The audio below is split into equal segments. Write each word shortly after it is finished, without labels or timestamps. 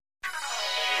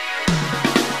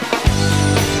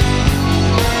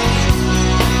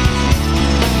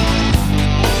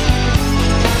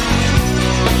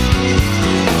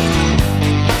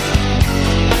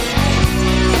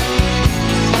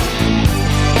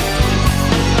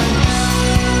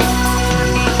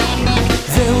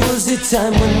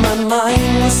Time when my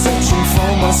mind was searching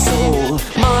for my soul,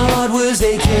 my heart was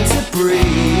aching to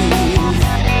breathe.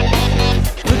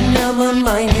 But now my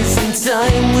mind is in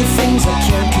time with things I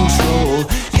can't control.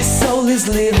 Your soul is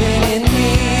living in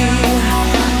me.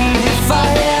 If I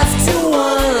have to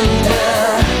wander,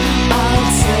 I'll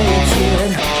take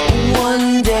it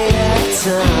one day at a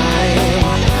time.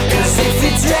 'Cause if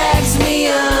it drags me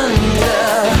under,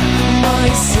 my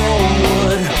soul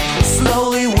would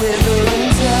slowly wither and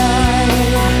die.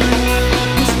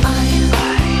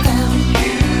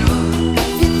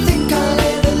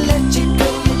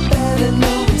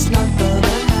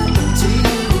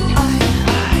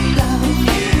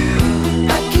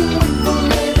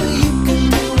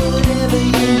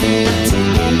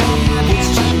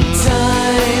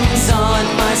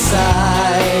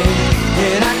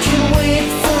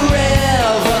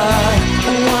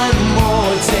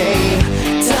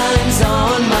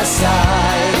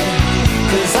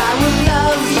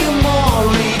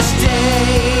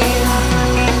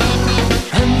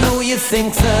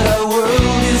 Think that our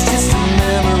world is just a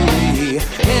memory,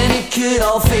 and it could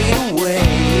all fade away.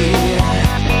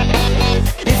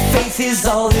 If faith is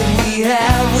all that we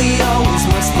have, we always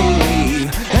must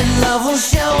believe, and love will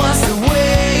show us the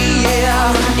way.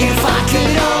 Yeah. If I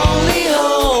could only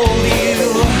hold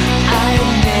you, I'd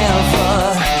never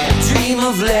dream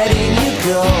of letting you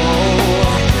go.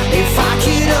 If I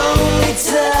could only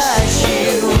tell